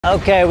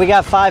Okay, we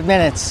got 5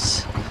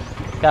 minutes.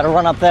 Got to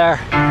run up there.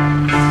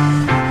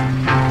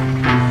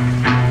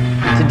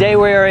 Today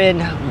we are in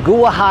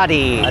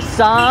Guwahati,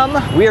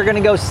 Assam. We are going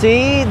to go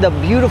see the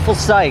beautiful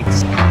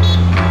sights.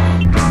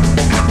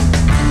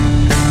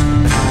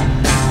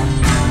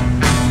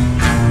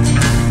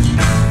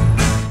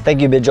 Thank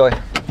you, Bijoy.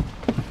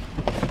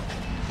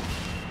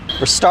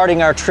 We're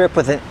starting our trip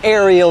with an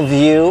aerial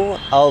view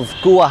of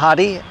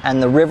Guwahati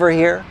and the river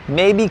here.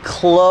 Maybe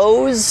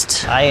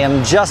closed. I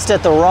am just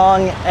at the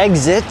wrong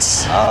exit.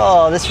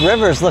 Oh, this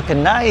river's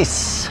looking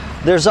nice.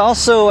 There's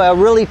also a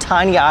really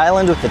tiny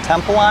island with a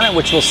temple on it,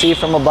 which we'll see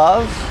from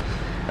above.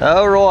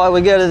 All right,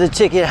 we go to the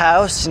ticket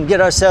house and get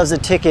ourselves a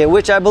ticket,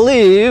 which I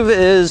believe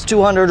is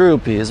 200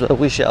 rupees, but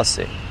we shall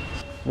see.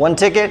 One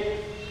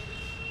ticket,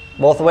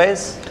 both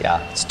ways?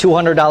 Yeah, it's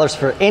 $200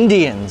 for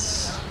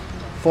Indians.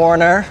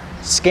 Foreigner,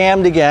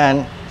 scammed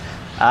again.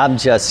 I'm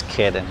just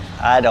kidding.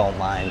 I don't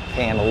mind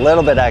paying a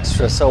little bit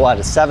extra. So what,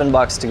 it's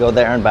 $7 to go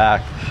there and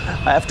back.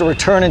 I have to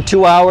return in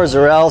 2 hours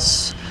or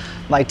else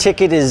my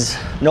ticket is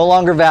no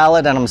longer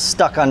valid and I'm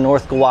stuck on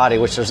North Guwahati,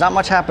 which there's not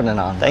much happening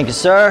on. Thank you,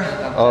 sir.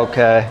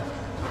 Okay.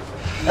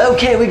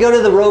 Okay, we go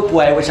to the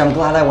Ropeway, which I'm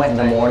glad I went in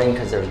the morning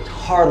because there's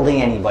hardly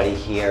anybody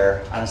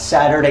here. On a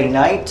Saturday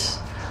night,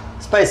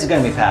 this place is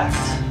gonna be packed.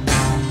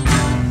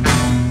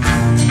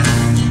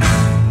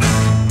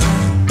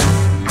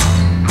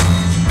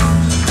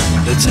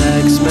 The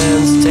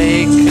taxman's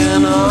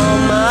taken all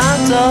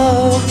my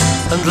dough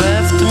and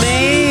left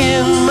me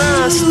in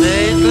my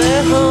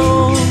stately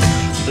home,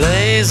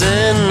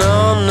 blazing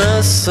on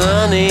a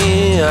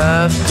sunny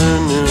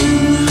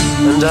afternoon.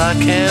 And I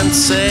can't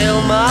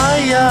sail my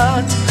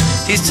yacht,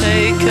 he's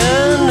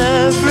taken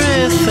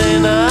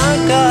everything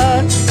I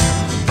got.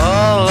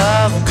 All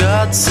I've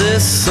got's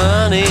this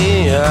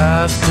sunny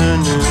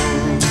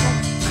afternoon.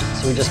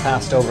 So we just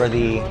passed over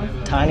the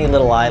tiny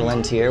little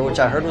island here, which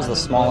I heard was the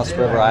smallest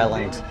river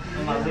island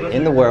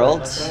in the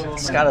world.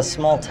 It's got a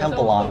small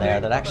temple on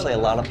there that actually a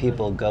lot of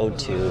people go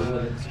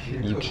to.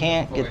 You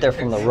can't get there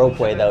from the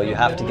Ropeway though, you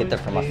have to get there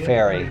from a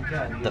ferry.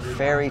 The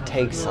ferry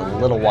takes a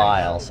little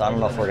while, so I don't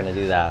know if we're gonna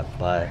do that,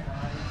 but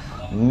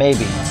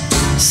maybe.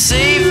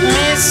 Save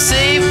me,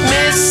 save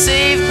me,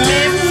 save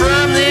me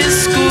from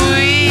this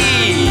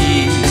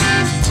squeeze.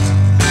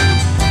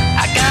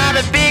 I got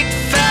a big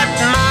fat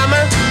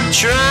mama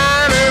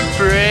trying to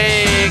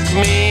break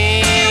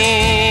me,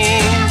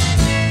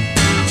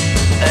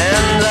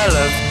 and I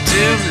love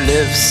to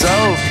live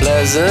so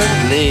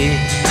pleasantly,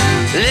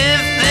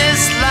 live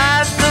this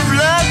life of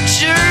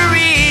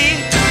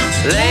luxury,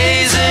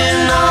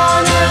 blazing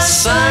on a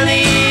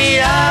sunny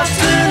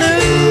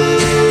afternoon.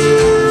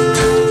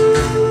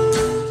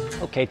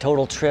 Okay,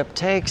 total trip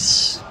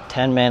takes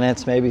 10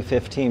 minutes, maybe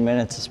 15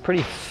 minutes. It's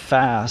pretty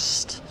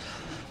fast,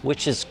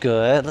 which is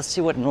good. Let's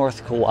see what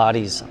North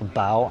Guwahati's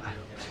about.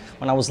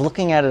 When I was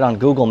looking at it on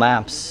Google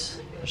Maps,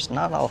 there's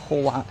not a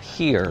whole lot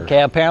here.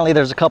 Okay, apparently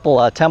there's a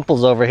couple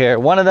temples over here.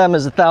 One of them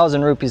is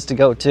 1,000 rupees to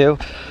go to.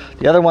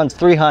 The other one's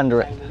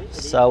 300.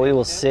 So we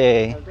will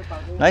see.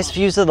 Nice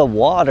views of the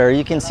water.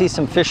 You can see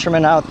some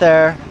fishermen out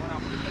there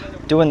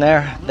doing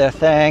their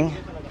thing.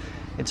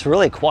 It's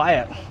really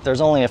quiet.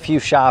 There's only a few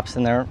shops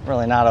and they're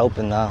really not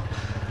open though.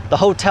 The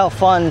Hotel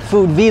Fun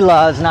Food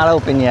Villa is not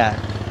open yet.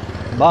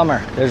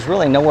 Bummer. There's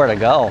really nowhere to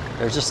go.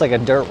 There's just like a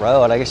dirt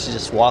road. I guess you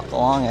just walk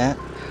along it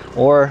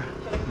or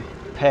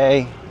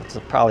pay. It's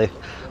probably a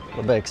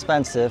little bit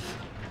expensive.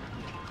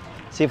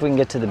 See if we can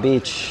get to the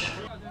beach.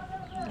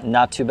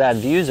 Not too bad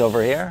views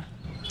over here.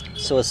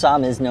 So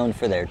Assam is known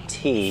for their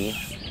tea.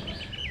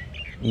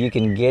 You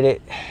can get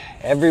it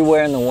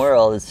everywhere in the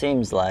world, it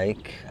seems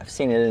like. I've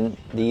seen it in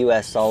the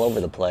US all over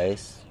the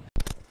place.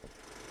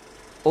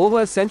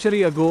 Over a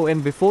century ago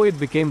and before it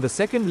became the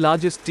second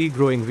largest tea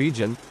growing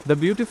region, the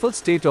beautiful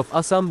state of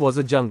Assam was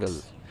a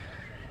jungle.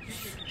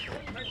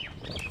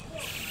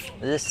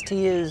 This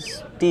tea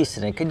is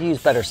decent. It could use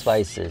better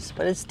spices,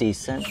 but it's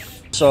decent.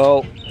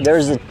 So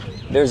there's a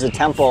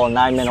temple a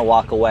 9-minute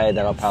walk away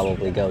that I'll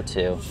probably go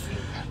to.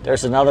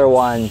 There's another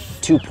one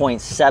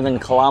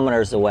 2.7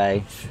 kilometers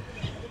away,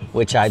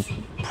 which I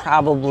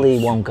probably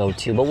won't go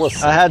to, but we'll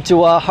see. I had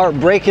to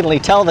heartbreakingly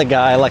tell the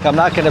guy, like, I'm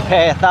not gonna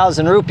pay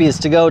 1,000 rupees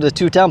to go to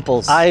 2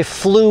 temples. I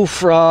flew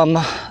from,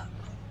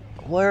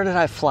 where did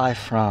I fly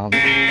from?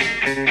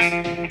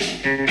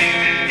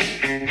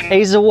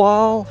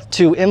 Azawal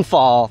to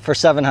Imphal for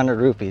 700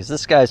 rupees.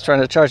 This guy's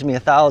trying to charge me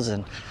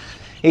 1,000.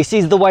 He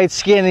sees the white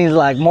skin and he's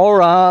like,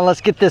 moron,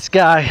 let's get this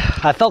guy.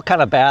 I felt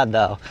kind of bad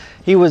though.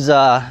 He was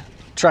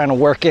trying to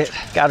work it.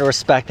 Gotta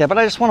respect that, but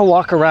I just want to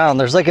walk around.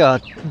 There's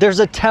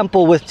a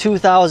temple with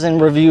 2,000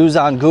 reviews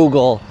on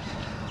Google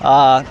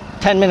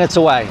 10 minutes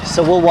away,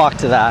 so we'll walk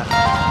to that.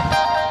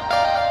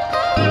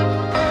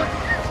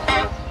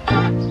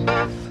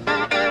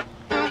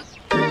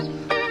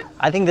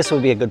 I think this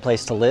would be a good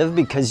place to live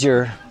because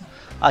you're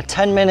a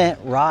 10-minute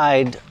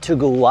ride to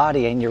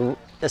Guwahati and you're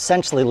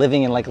essentially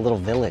living in like a little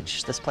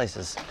village. This place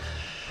is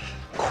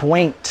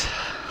quaint.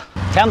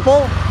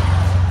 Temple?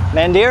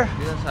 Mandir?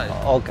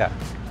 Yes, okay.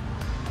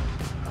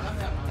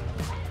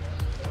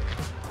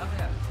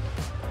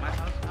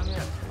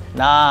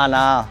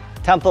 Nah.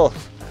 Temple.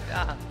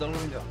 Yeah, Doul.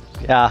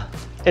 Yeah.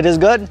 It is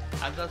good?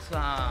 Just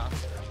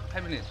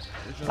 5 minutes.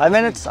 5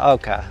 minutes?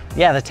 Okay.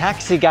 Yeah, the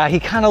taxi guy, he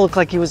kind of looked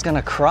like he was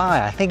gonna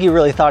cry. I think he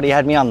really thought he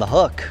had me on the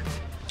hook.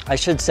 I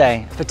should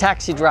say, if a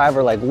taxi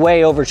driver like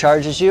way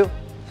overcharges you,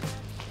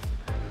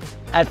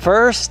 at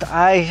first,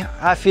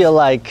 I feel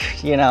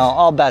like, you know,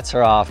 all bets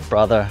are off,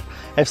 brother.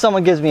 If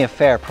someone gives me a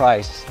fair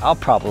price, I'll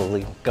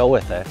probably go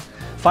with it.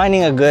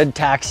 Finding a good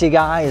taxi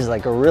guy is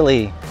like a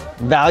really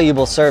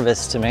valuable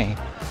service to me.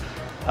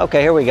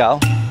 Okay, here we go.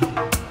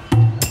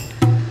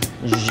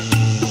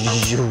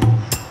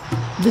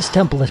 This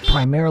temple is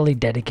primarily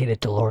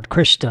dedicated to Lord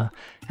Krishna,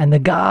 and the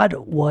god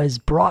was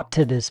brought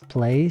to this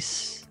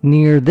place,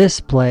 near this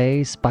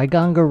place, by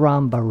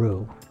Gangaram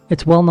Baru.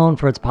 It's well known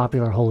for its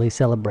popular holy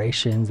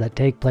celebrations that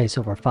take place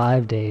over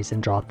 5 days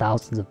and draw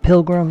thousands of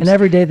pilgrims. And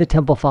every day the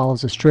temple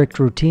follows a strict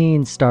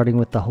routine, starting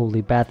with the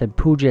holy bath and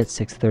puja at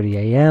 6:30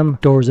 a.m.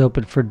 Doors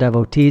open for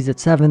devotees at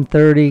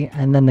 7:30,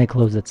 and then they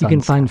close at sunset. You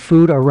can find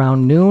food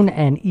around noon,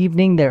 and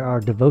evening there are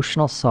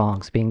devotional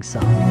songs being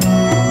sung.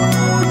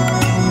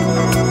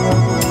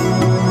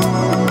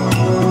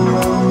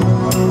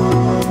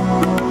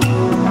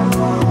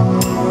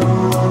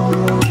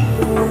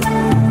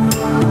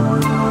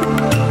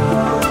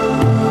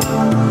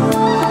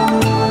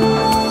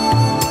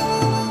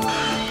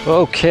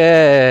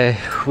 Okay,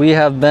 we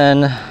have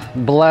been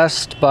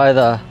blessed by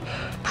the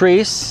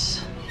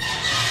priests.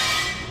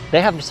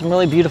 They have some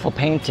really beautiful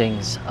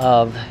paintings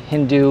of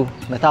Hindu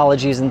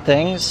mythologies and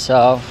things,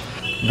 so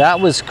that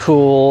was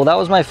cool. That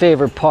was my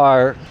favorite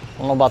part. I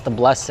don't know about the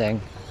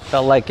blessing.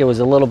 Felt like it was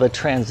a little bit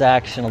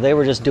transactional. They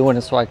were just doing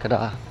it so I could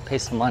pay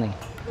some money.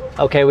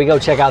 Okay, we go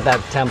check out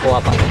that temple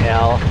up on the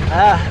hill.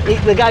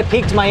 The guy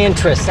piqued my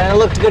interest and it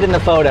looked good in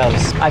the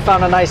photos. I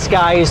found a nice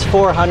guy, he's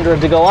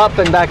 400 to go up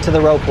and back to the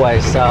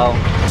ropeway, so.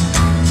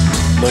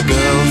 My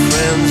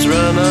girlfriend's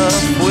run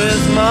up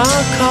with my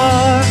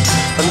car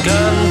and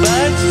gone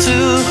back to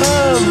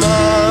her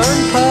ma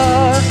and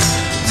pa,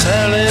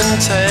 telling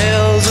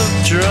tales of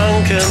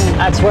drunken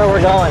That's where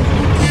we're going.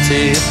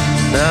 tea.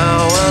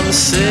 Now I'm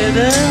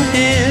sitting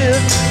here,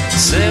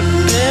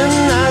 sipping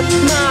at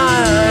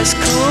my ice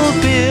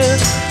cool beer,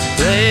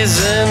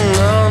 gazing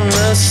on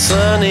the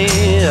sunny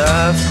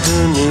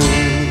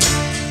afternoon.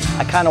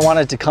 I kind of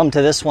wanted to come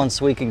to this one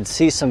so we could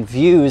see some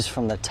views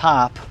from the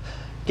top,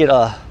 get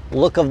a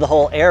look of the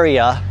whole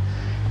area,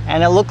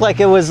 and it looked like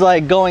it was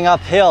like going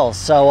uphill,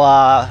 so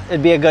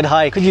it'd be a good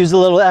hike. Could use a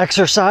little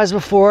exercise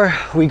before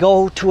we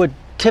go to a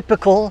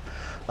typical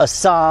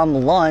Assam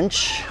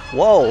lunch.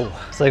 Whoa,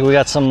 it's like we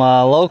got some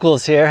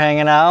locals here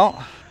hanging out,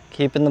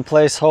 keeping the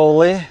place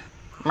holy.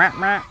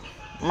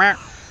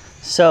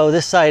 So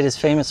this site is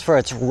famous for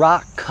its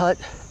rock cut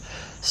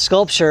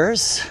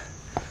sculptures.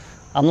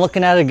 I'm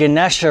looking at a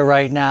Ganesha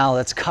right now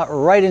that's cut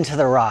right into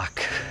the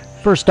rock.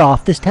 First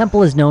off, this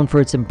temple is known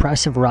for its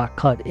impressive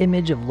rock-cut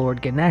image of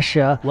Lord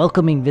Ganesha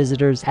welcoming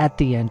visitors at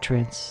the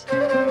entrance.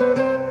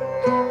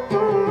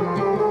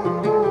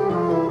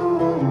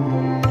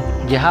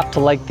 You have to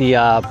like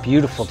the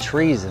beautiful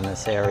trees in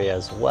this area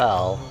as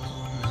well.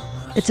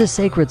 It's a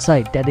sacred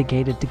site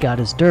dedicated to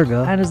goddess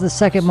Durga and is the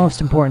second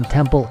most important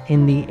temple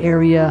in the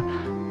area.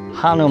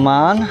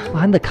 Hanuman.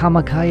 Behind the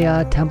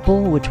Kamakaya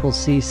temple, which we'll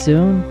see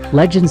soon,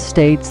 legend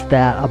states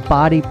that a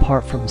body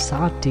part from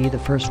Sati, the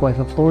first wife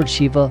of Lord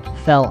Shiva,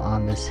 fell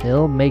on this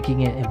hill,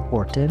 making it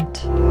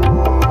important.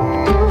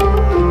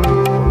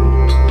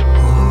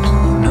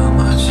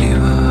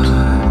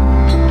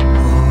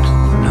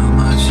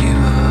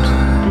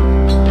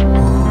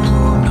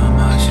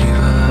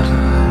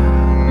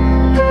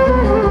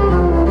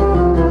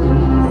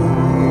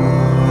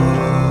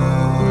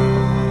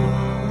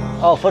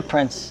 Oh,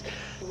 footprints.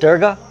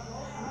 Durga?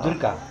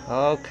 Durga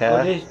Okay.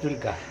 Ganesh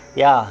Durga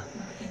Yeah.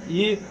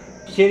 ये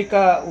शेर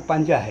का वो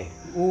पंजा है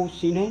वो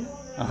scene है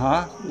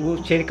Uh-huh. वो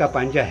शेर का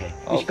पंजा है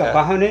इसका Okay.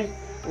 वाहन है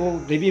वो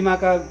देवी माँ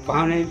का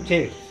वाहन है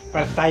शेर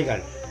पर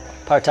tiger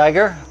Part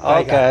tiger?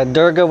 Tiger. Okay.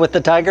 Durga with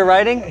the tiger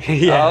riding?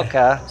 Yeah.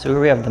 Okay. So here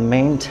we have the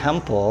main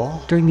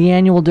temple. During the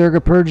annual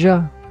Durga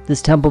Puja,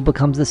 this temple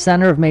becomes the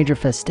center of major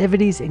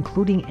festivities,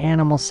 including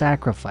animal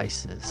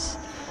sacrifices.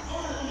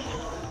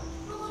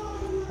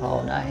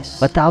 Oh, nice.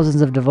 But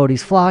thousands of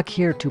devotees flock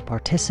here to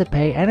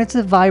participate, and it's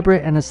a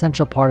vibrant and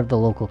essential part of the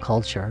local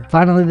culture.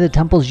 Finally, the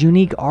temple's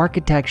unique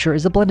architecture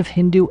is a blend of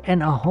Hindu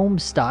and Ahom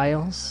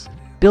styles.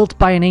 Built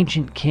by an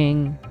ancient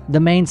king,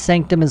 the main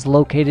sanctum is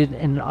located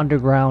in an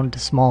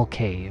underground small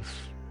cave.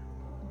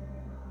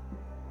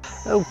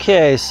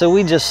 Okay, so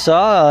we just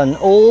saw an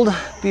old,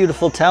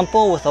 beautiful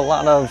temple with a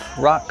lot of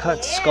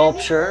rock-cut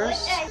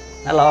sculptures.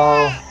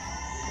 Hello.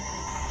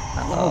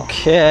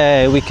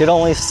 Okay, we could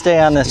only stay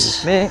on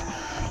this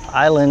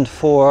island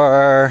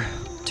for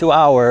 2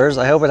 hours.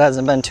 I hope it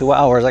hasn't been 2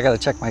 hours. I gotta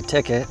check my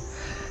ticket.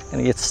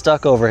 Gonna get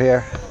stuck over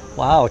here.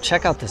 Wow,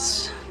 check out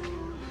this.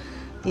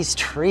 These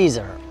trees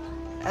are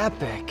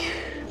epic.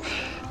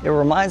 It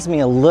reminds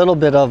me a little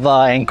bit of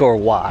Angkor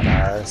Wat,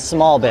 a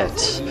small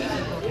bit.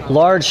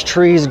 Large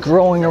trees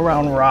growing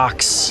around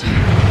rocks.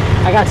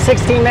 I got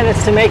 16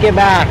 minutes to make it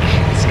back.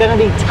 It's gonna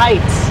be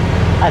tight.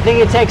 I think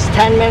it takes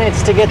 10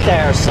 minutes to get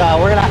there, so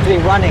we're gonna have to be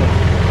running.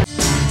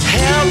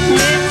 Help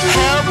me,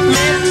 help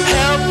me,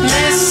 help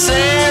me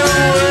sail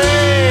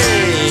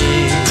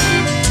away.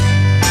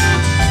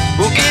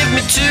 Well, give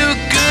me two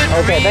good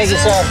Okay, thank you,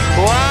 sir.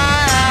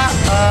 why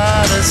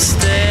I ought to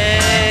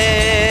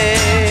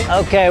stay.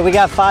 Okay, we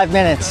got 5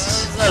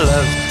 minutes. I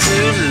love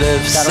to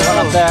live Gotta so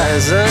run up there.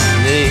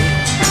 pleasantly.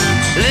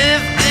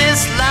 Live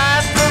this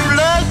life of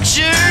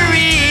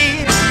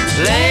luxury,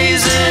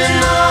 blazing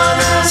on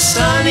a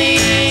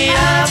sunny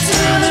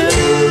afternoon.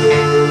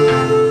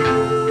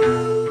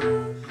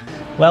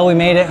 Well, we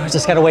made it. We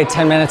just gotta wait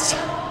 10 minutes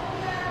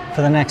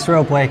for the next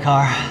Ropeway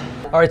car.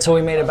 All right, so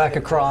we made it back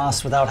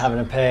across without having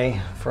to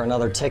pay for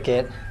another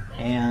ticket.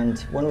 And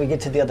when we get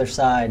to the other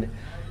side,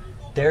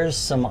 there's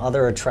some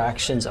other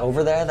attractions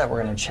over there that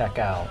we're gonna check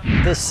out.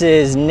 This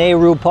is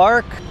Nehru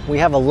Park. We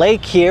have a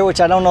lake here,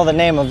 which I don't know the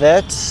name of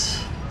it.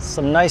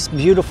 Some nice,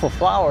 beautiful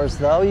flowers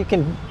though. You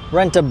can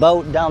rent a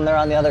boat down there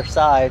on the other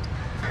side.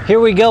 Here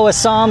we go,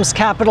 Assam's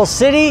capital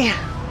city,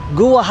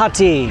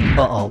 Guwahati.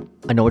 Uh-oh,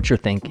 I know what you're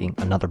thinking.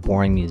 Another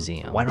boring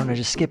museum. Why don't I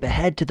just skip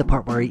ahead to the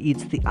part where he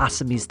eats the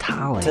Assamese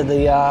Thali? To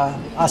the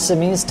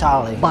Assamese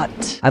Thali.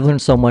 But I've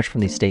learned so much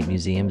from these state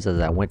museums as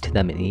I went to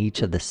them in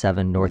each of the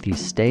 7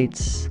 Northeast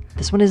states.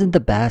 This one isn't the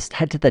best.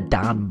 Head to the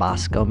Don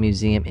Bosco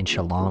Museum in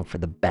Shillong for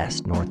the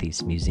best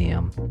Northeast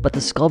museum. But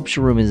the sculpture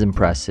room is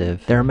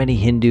impressive. There are many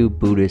Hindu,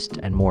 Buddhist,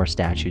 and more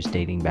statues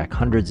dating back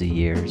hundreds of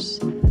years.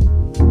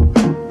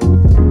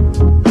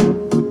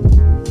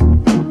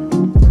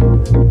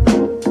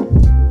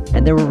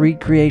 And there were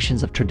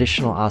recreations of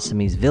traditional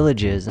Assamese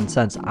villages, and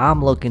since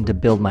I'm looking to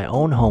build my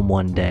own home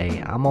one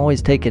day, I'm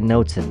always taking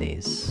notes in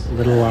these.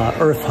 Little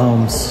earth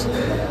homes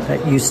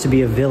that used to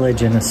be a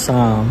village in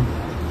Assam,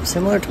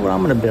 similar to what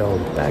I'm gonna build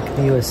back in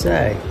the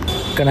USA.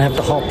 Gonna have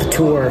to halt the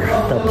tour.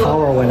 The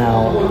power went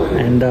out,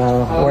 and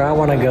where I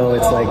wanna go,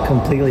 it's like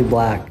completely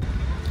black.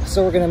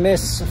 So we're gonna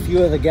miss a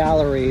few of the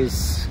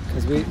galleries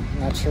because we're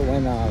not sure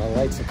when the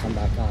lights will come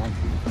back on.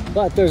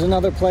 But there's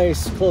another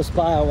place close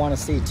by I want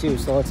to see too,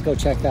 so let's go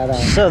check that out.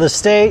 So the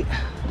State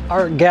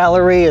Art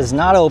Gallery is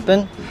not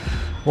open,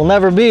 will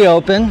never be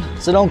open,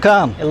 so don't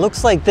come. It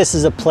looks like this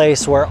is a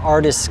place where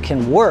artists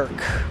can work,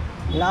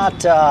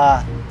 not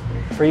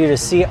for you to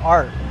see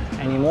art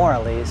anymore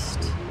at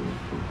least.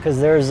 Because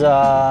there's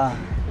a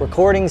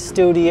recording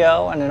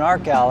studio and an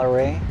art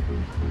gallery,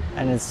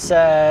 and it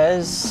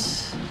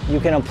says you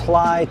can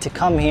apply to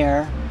come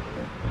here,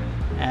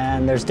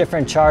 and there's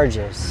different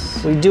charges.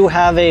 We do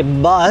have a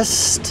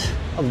bust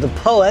of the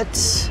poet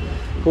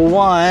who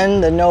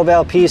won the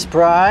Nobel Peace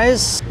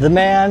Prize, the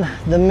man,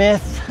 the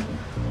myth,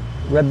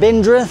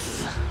 Rabindranath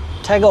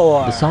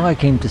Tagore. The song I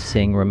came to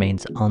sing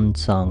remains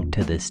unsung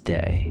to this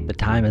day. The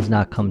time has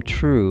not come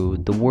true,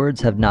 the words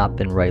have not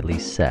been rightly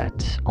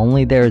set.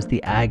 Only there is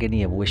the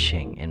agony of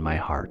wishing in my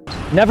heart.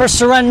 Never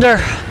surrender,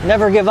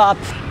 never give up.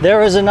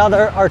 There is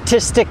another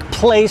artistic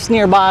place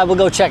nearby, we'll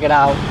go check it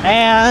out.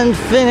 And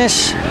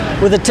finish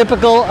with a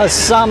typical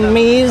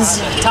Assamese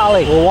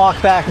Thali. We'll walk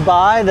back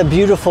by the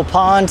beautiful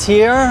pond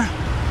here.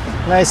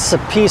 Nice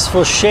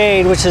peaceful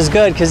shade, which is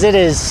good because it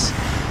is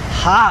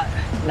hot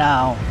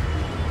now.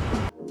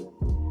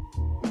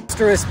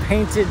 Monstrous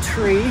painted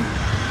tree.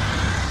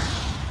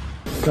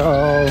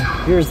 So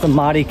here's the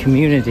Mahdi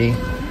community,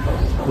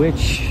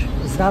 which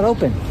is not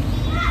open.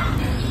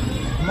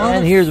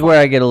 And here's where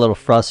I get a little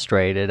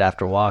frustrated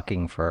after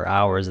walking for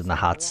hours in the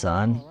hot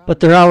sun. But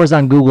their hours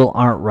on Google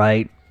aren't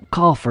right.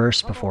 Call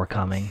first before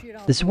coming.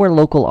 This is where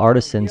local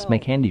artisans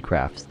make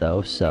handicrafts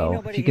though,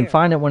 so if you can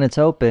find it when it's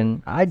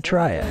open, I'd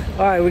try it.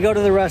 All right, we go to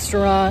the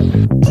restaurant.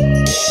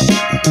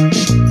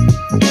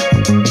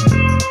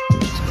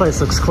 This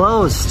place looks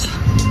closed.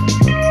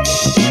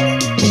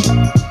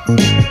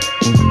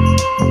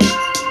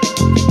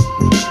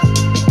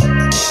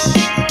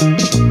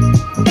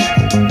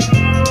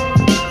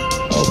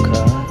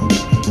 Okay.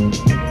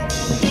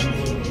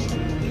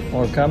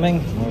 More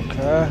coming?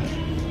 Okay.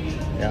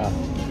 Yeah.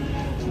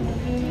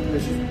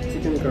 This is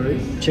chicken curry.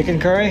 Chicken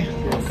curry?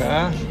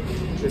 Okay.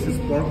 This is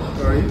pork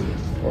curry.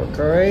 Pork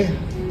curry.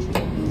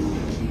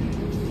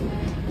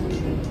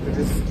 This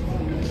is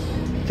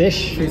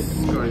Fish? fish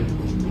curry.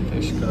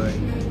 Fish curry.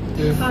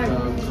 This is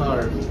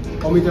curd.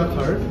 Omida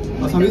curd.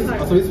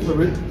 Assamese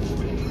favorite.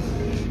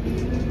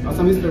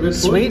 Assamese favorite food.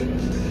 Sweet?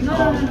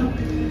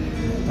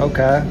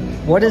 Okay.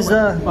 What is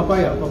the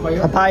Papaya.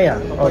 papaya?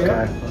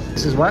 Okay.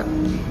 This is what?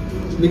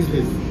 Mixed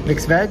veg.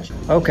 Mixed veg?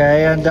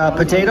 Okay, and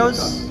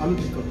potatoes? Aloo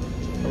tikka.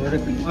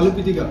 Aloo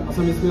pitika.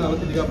 Assamese mein aloo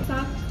pitika.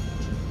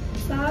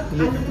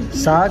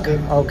 Sag?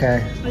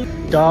 Okay.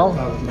 Doul?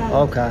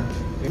 Okay.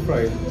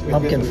 Fried.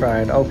 Pumpkin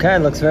fried. Okay,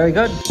 looks very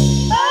good.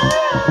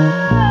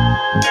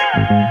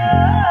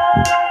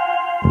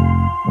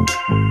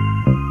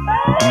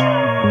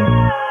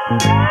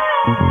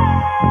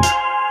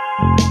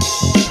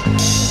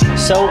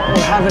 So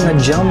we're having a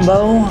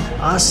jumbo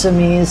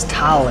Assamese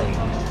Thali.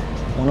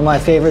 One of my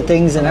favorite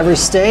things in every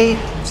state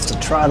is to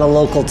try the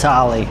local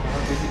Thali.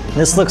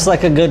 This looks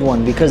like a good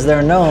one because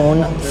they're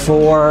known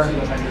for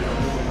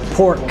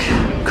pork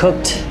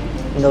cooked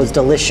in those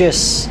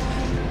delicious,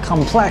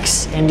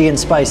 complex Indian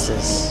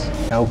spices.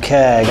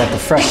 Okay, I got the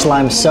fresh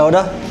lime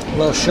soda, a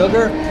little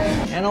sugar,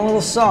 and a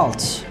little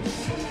salt,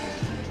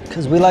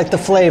 because we like the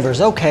flavors.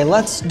 Okay,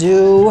 let's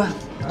do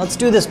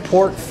this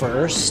pork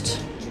first.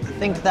 I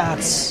think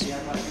that's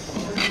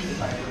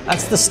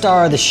the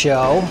star of the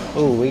show.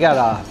 Ooh, we got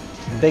a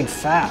big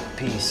fat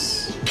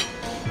piece.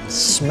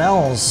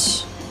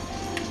 Smells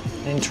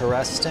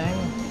interesting.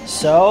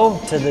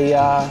 So, to the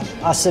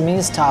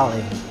Assamese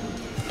Thali.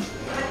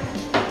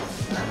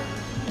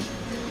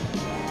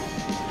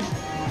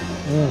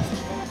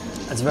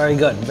 That's very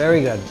good,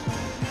 very good.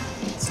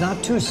 It's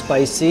not too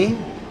spicy.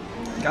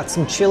 Got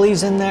some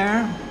chilies in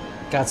there.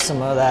 Got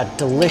some of that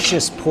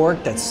delicious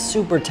pork that's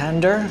super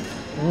tender.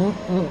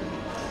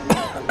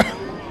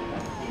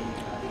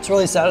 It's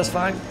really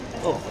satisfying.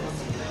 Oh.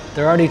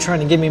 They're already trying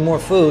to give me more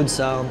food,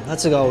 so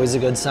that's always a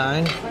good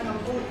sign.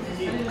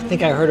 I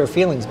think I hurt her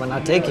feelings by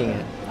not taking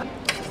it.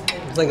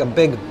 It's like a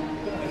big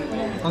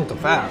hunk of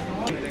fat.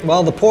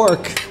 Well, the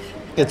pork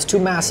gets 2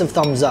 massive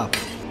thumbs up.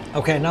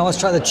 Okay, now let's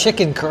try the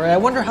chicken curry. I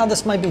wonder how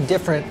this might be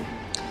different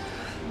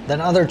than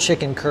other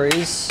chicken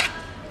curries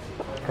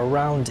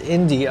around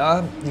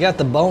India. You got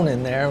the bone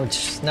in there, which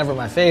is never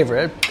my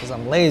favorite because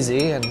I'm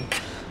lazy and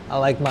I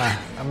like my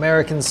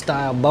American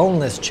style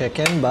boneless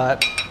chicken,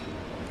 but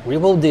we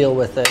will deal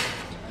with it.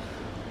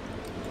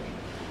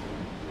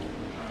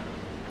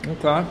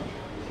 Okay.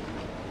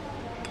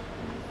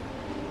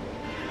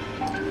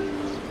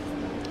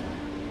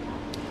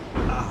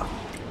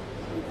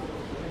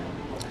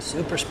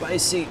 Super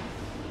spicy.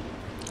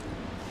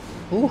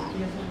 Ooh,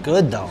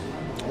 good though.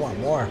 I want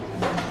more.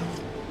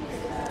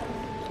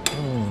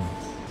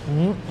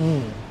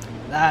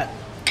 That,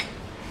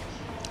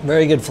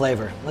 very good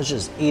flavor. Let's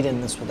just eat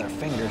in this with our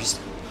fingers.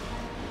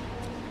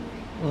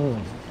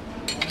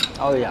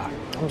 Oh yeah,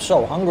 I'm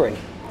so hungry.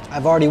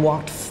 I've already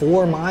walked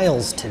 4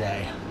 miles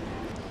today.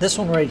 This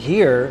one right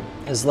here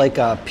is like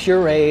a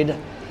pureed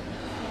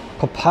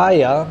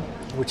papaya,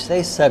 which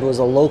they said was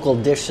a local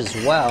dish as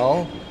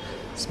well.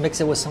 Let's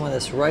mix it with some of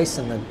this rice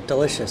and the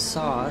delicious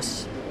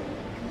sauce.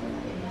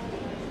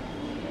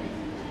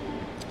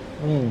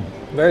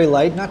 Very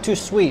light, not too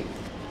sweet.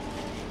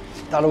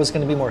 Thought it was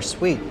going to be more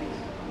sweet.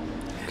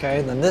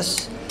 Okay, then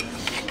this,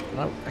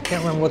 I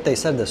can't remember what they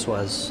said this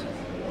was.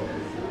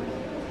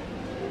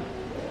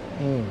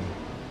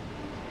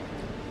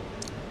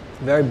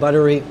 Very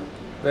buttery,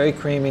 very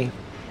creamy.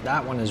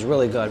 That one is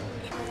really good.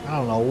 I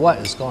don't know what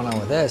is going on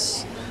with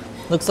this.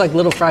 Looks like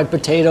little fried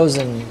potatoes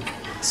and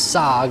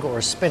sag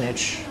or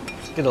spinach.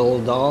 Get a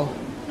little doll.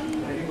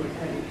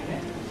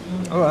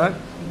 All right.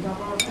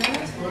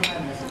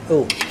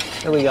 Oh,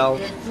 there we go.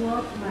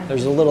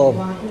 There's a little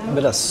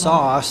bit of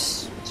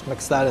sauce. Let's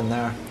mix that in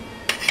there.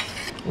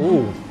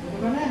 Ooh.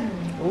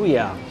 Oh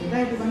yeah.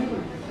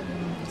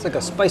 It's like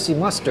a spicy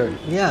mustard.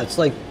 Yeah, it's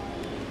like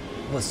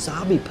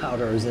wasabi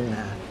powder is in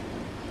that.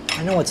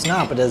 I know it's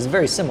not, but it has a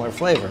very similar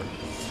flavor.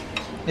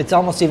 It's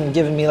almost even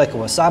giving me like a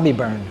wasabi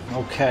burn.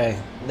 Okay,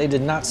 they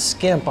did not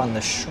skimp on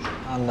the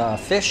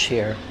fish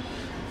here.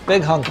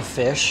 Big hunk of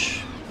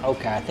fish.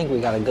 Okay, I think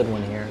we got a good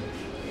one here.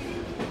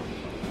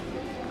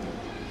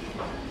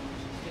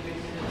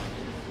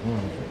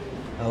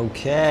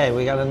 Okay,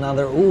 we got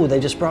another, ooh, they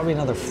just brought me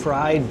another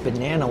fried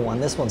banana one.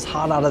 This one's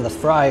hot out of the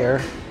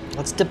fryer.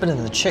 Let's dip it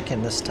in the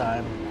chicken this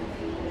time.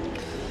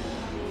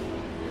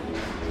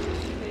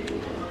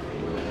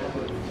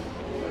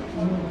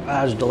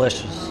 That's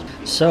delicious.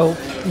 So,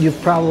 you've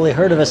probably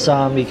heard of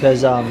Assam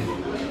because of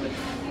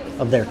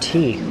their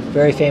tea.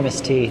 Very famous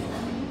tea.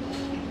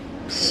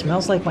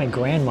 Smells like my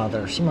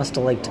grandmother. She must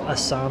have liked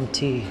Assam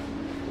tea.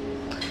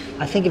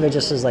 I think of it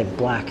just as like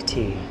black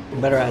tea.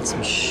 Better add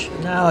some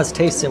now let's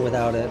taste it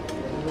without it.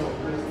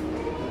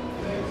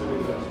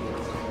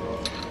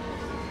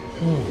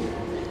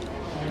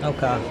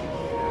 Okay.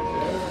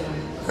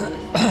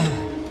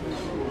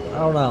 I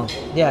don't know.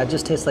 Yeah, it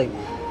just tastes like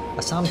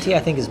Assam tea. I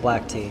think is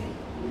black tea.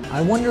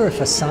 I wonder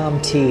if Assam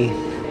tea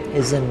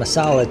is in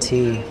masala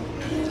tea.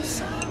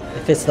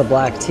 If it's the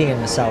black tea in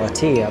masala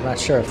tea, I'm not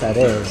sure if that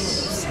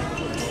is.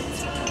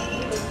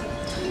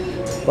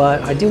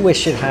 But I do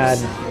wish it had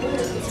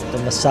the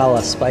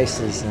masala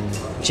spices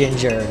and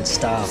ginger and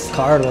stuff.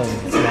 Cardamom,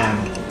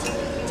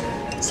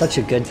 man. Such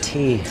a good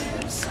tea.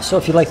 So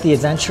if you like the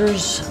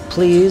adventures,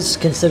 please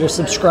consider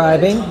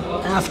subscribing.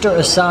 After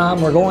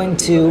Assam, we're going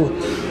to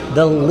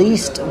the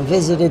least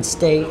visited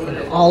state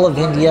in all of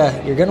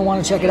India. You're going to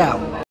want to check it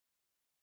out.